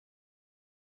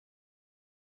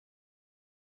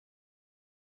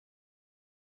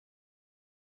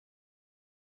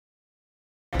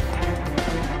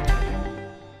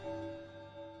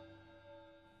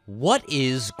What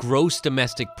is gross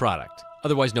domestic product,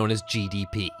 otherwise known as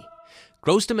GDP?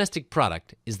 Gross domestic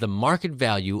product is the market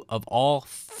value of all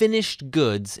finished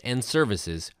goods and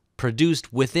services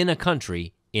produced within a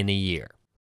country in a year.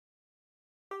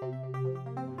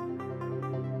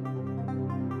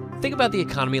 Think about the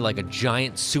economy like a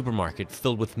giant supermarket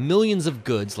filled with millions of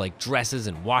goods like dresses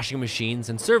and washing machines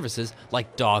and services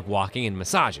like dog walking and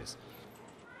massages.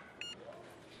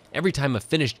 Every time a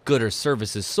finished good or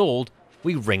service is sold,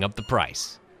 we ring up the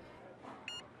price.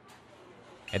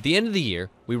 At the end of the year,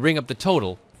 we ring up the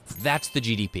total. That's the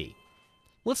GDP.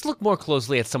 Let's look more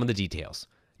closely at some of the details.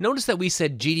 Notice that we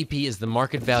said GDP is the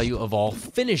market value of all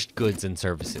finished goods and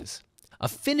services. A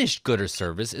finished good or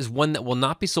service is one that will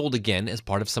not be sold again as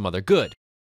part of some other good.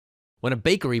 When a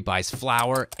bakery buys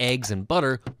flour, eggs, and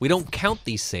butter, we don't count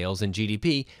these sales in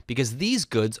GDP because these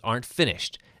goods aren't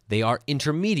finished. They are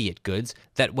intermediate goods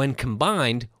that, when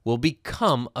combined, will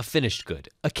become a finished good,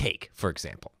 a cake, for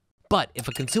example. But if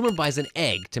a consumer buys an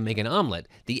egg to make an omelet,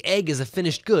 the egg is a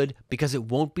finished good because it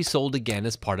won't be sold again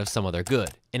as part of some other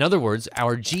good. In other words,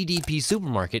 our GDP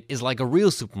supermarket is like a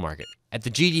real supermarket. At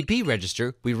the GDP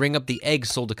register, we ring up the eggs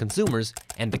sold to consumers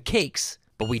and the cakes,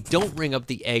 but we don't ring up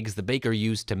the eggs the baker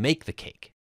used to make the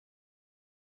cake.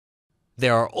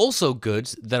 There are also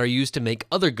goods that are used to make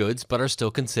other goods but are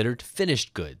still considered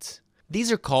finished goods.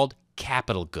 These are called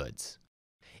capital goods.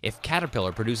 If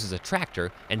Caterpillar produces a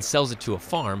tractor and sells it to a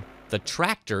farm, the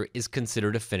tractor is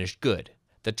considered a finished good.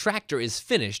 The tractor is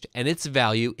finished and its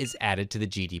value is added to the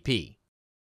GDP.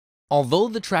 Although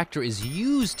the tractor is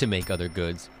used to make other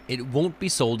goods, it won't be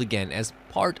sold again as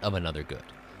part of another good.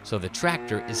 So the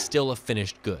tractor is still a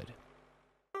finished good.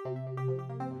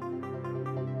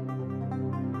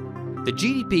 The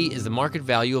GDP is the market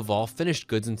value of all finished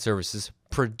goods and services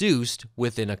produced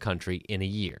within a country in a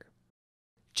year.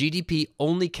 GDP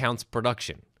only counts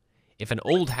production. If an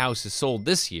old house is sold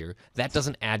this year, that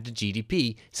doesn't add to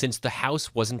GDP since the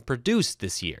house wasn't produced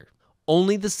this year.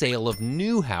 Only the sale of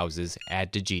new houses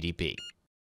add to GDP.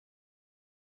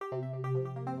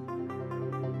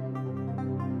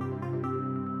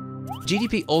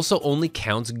 GDP also only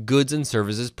counts goods and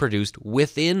services produced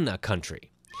within a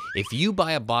country. If you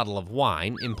buy a bottle of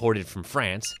wine imported from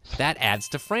France, that adds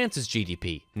to France's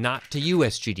GDP, not to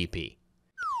US GDP.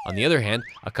 On the other hand,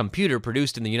 a computer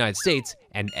produced in the United States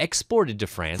and exported to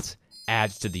France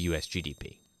adds to the US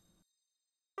GDP.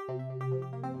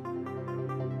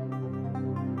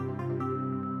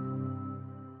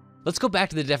 Let's go back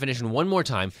to the definition one more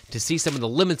time to see some of the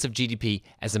limits of GDP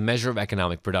as a measure of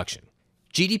economic production.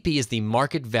 GDP is the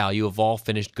market value of all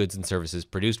finished goods and services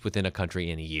produced within a country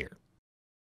in a year.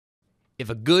 If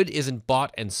a good isn't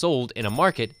bought and sold in a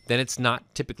market, then it's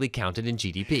not typically counted in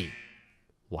GDP.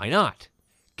 Why not?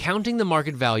 Counting the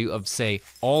market value of, say,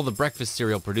 all the breakfast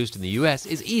cereal produced in the US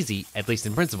is easy, at least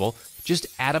in principle. Just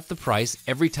add up the price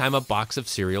every time a box of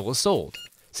cereal is sold.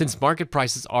 Since market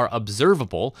prices are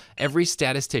observable, every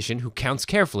statistician who counts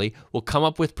carefully will come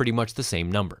up with pretty much the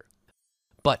same number.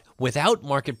 But without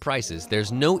market prices,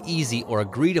 there's no easy or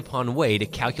agreed upon way to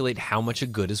calculate how much a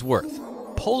good is worth.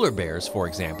 Polar bears, for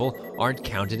example, aren't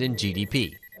counted in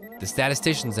GDP. The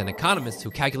statisticians and economists who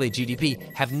calculate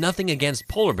GDP have nothing against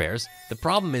polar bears. The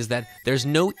problem is that there's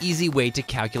no easy way to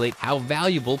calculate how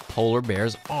valuable polar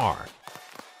bears are.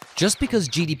 Just because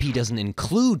GDP doesn't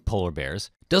include polar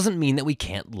bears doesn't mean that we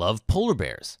can't love polar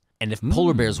bears. And if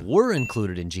polar bears were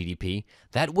included in GDP,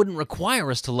 that wouldn't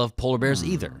require us to love polar bears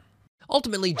either.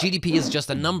 Ultimately, GDP is just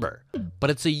a number,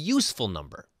 but it's a useful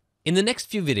number. In the next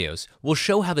few videos, we'll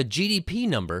show how the GDP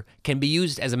number can be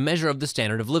used as a measure of the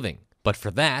standard of living. But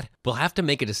for that, we'll have to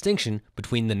make a distinction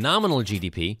between the nominal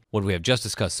GDP, what we have just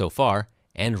discussed so far,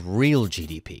 and real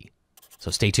GDP. So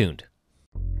stay tuned.